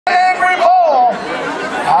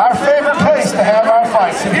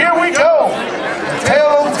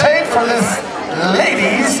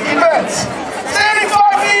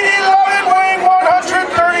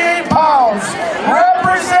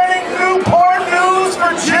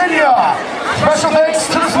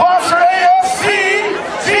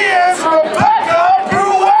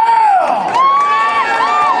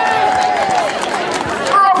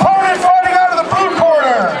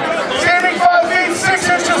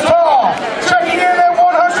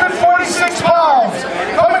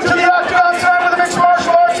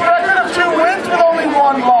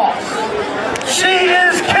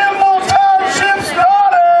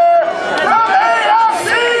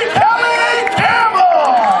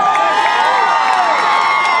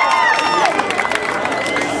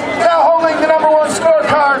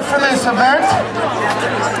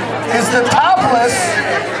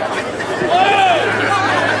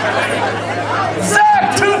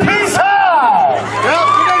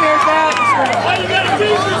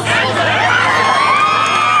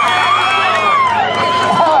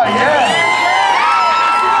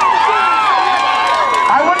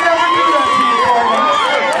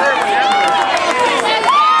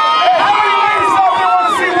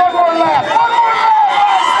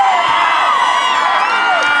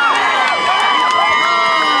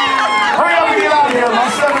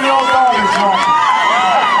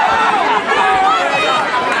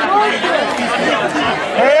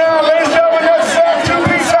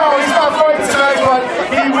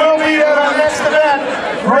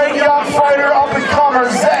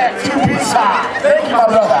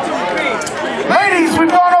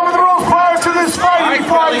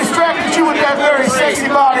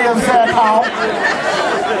body of Zach Hall.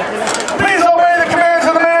 Please obey the commands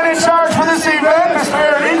of the man in charge for this event, Mr.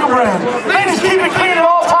 Aaron Eaglebrand. Ladies, keep it clean at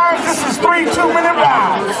all times. This is 3 2-minute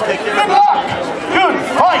rounds. Good luck. Good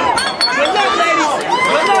fight. Good luck, ladies.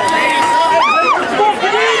 Good luck, ladies.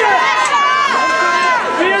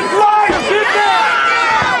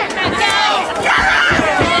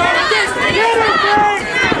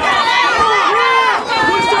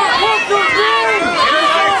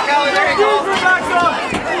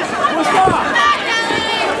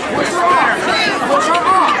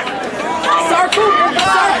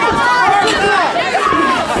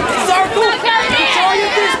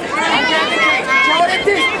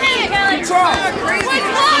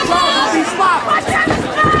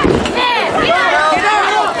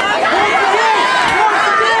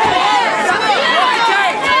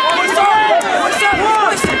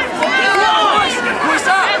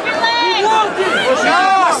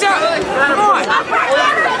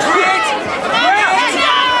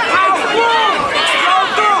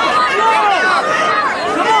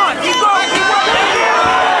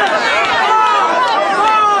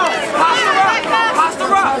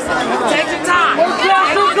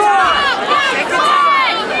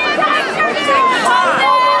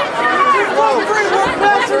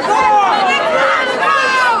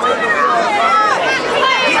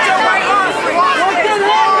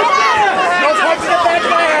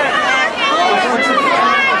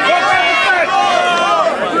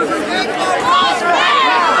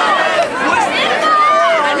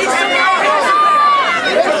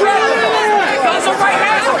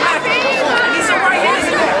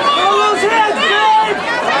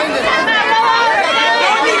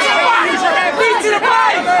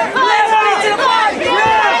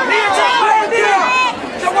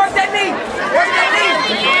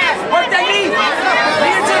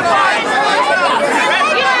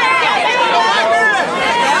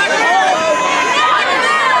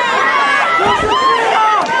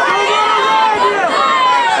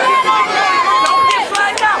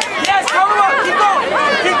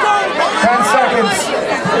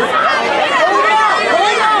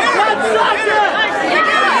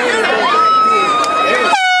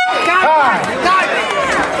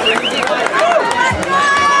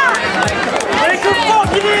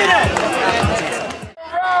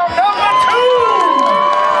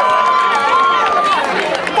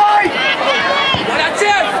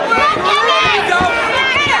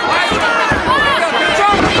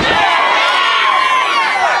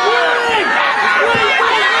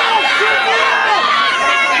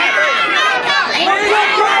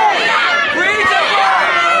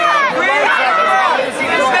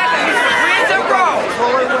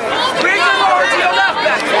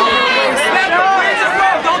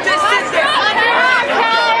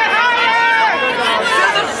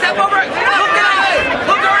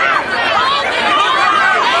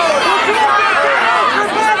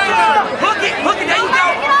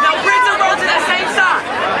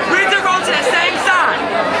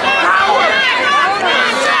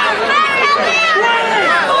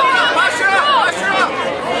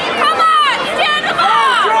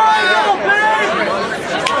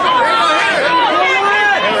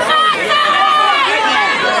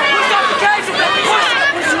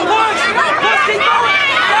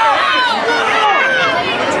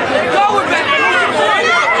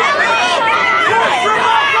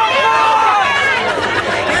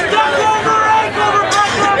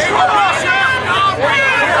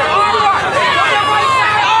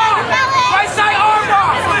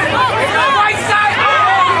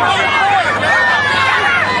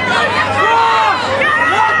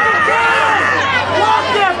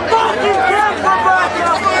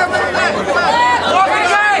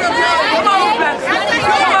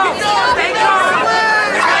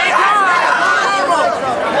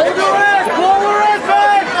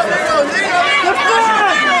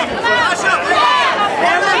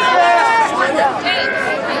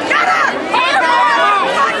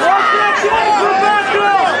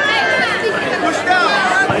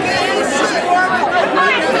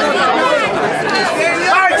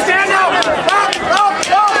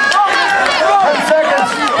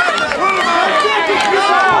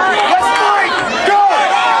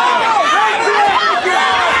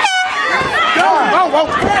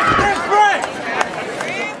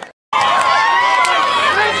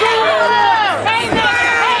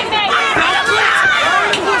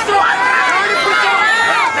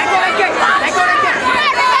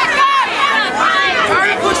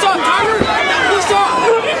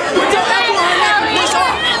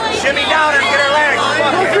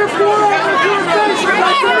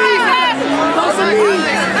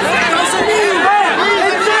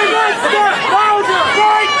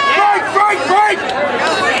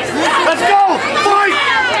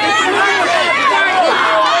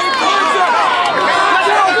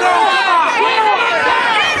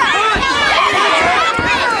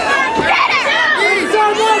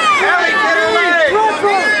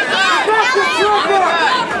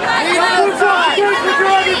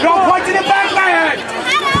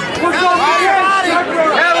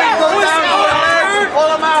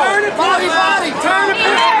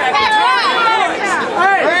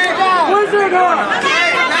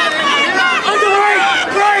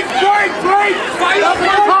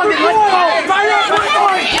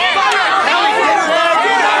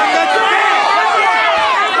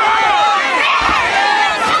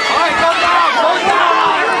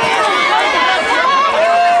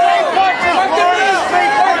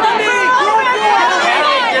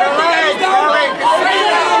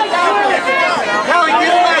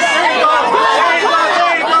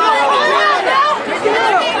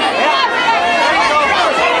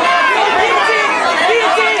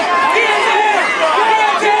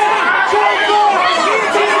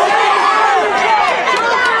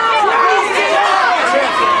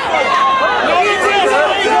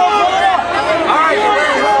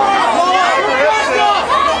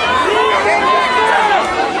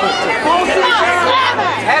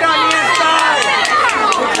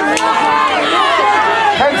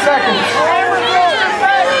 seconds.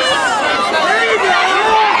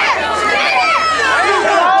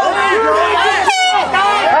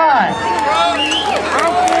 Time.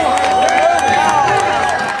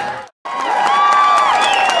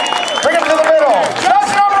 Bring it to the middle.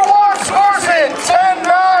 Judge number 1 scores it. 10-9,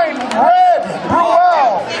 red,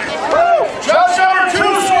 Bruhwell. Judge number 2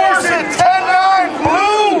 scores it. 10-9,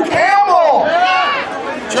 blue, Campbell.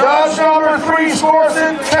 Judge number 3 scores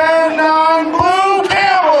it. 10-9, blue,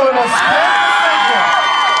 Campbell in a split decision.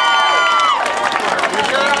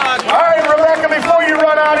 All right, Rebecca, before you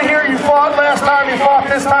run out of here, you fought last time, you fought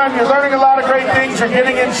this time. You're learning a lot of great things. You're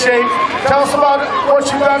getting in shape. Tell us about what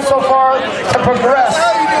you've done so far to progress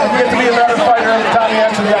and get to be a better fighter every time you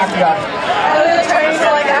enter the octagon. I've been training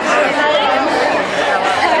for like actually 9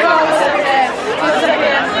 months.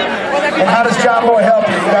 And how does John Boy help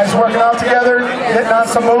you? You guys working out together, getting on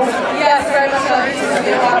some moves? Yes, very much so. This is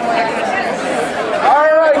a lot more.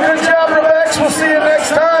 All right, good job, Rebecca. We'll see you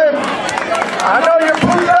next time. I know you're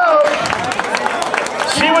pooped out.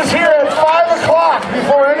 She was here at 5 o'clock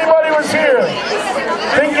before anybody was here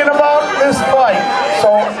thinking about this fight.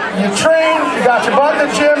 So you trained, you got your butt in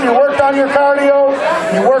the gym, you worked on your cardio,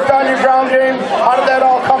 you worked on your ground game. How did that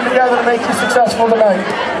all come together to make you successful tonight?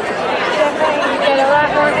 Definitely get a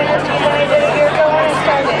lot more energy than I did a year ago when I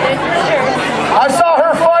started, that's for sure. I saw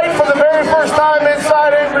her fight for the very first time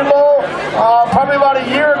inside Avery Bowl probably about a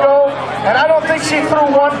year ago, and I don't think she threw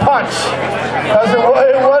one punch. Because it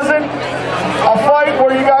wasn't a fight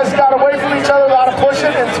where you guys got away from each other, a lot of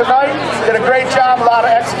pushing, and tonight did a great job, a lot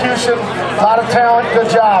of execution, a lot of talent, good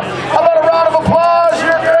job. How about a round of applause?